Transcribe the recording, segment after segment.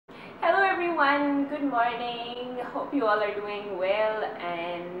everyone, good morning. Hope you all are doing well.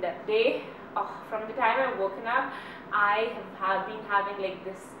 And today, from the time I've woken up, I have been having like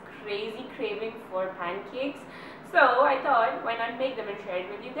this crazy craving for pancakes. So I thought, why not make them and share it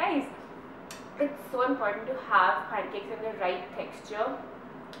with you guys. It's so important to have pancakes in the right texture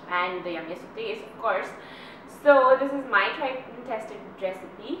and the yummiest taste, of course. So this is my tried and tested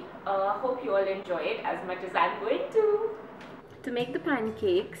recipe. Hope you all enjoy it as much as I'm going to. To make the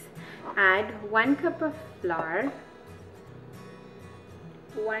pancakes, add 1 cup of flour,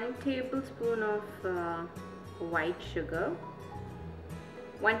 1 tablespoon of white sugar,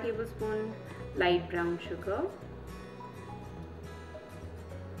 1 tablespoon light brown sugar,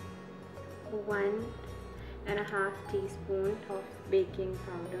 1.5 teaspoon of baking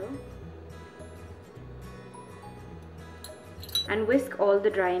powder, and whisk all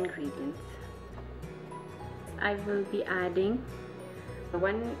the dry ingredients. I will be adding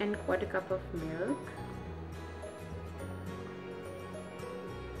 1 1/4 cup of milk,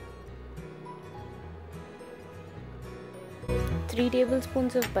 3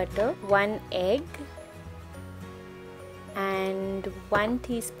 tablespoons of butter, 1 egg, and 1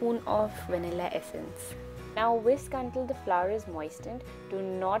 teaspoon of vanilla essence. Now whisk until the flour is moistened. Do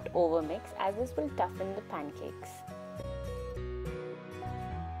not overmix, as this will toughen the pancakes.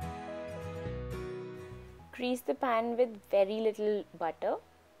 Grease the pan with very little butter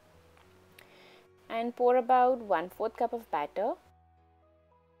and pour about 1/4 cup of batter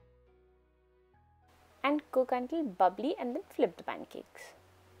and cook until bubbly, and then flip the pancakes.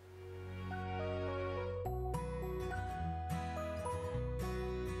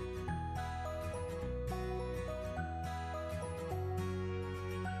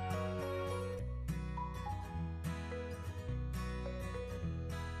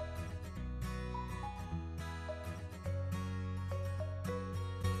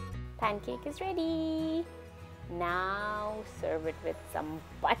 Pancake is ready. Now serve it with some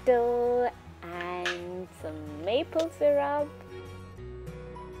butter and some maple syrup.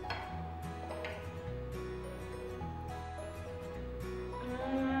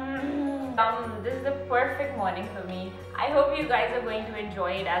 This is the perfect morning for me. I hope you guys are going to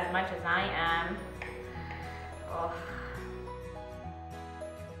enjoy it as much as I am. Oh.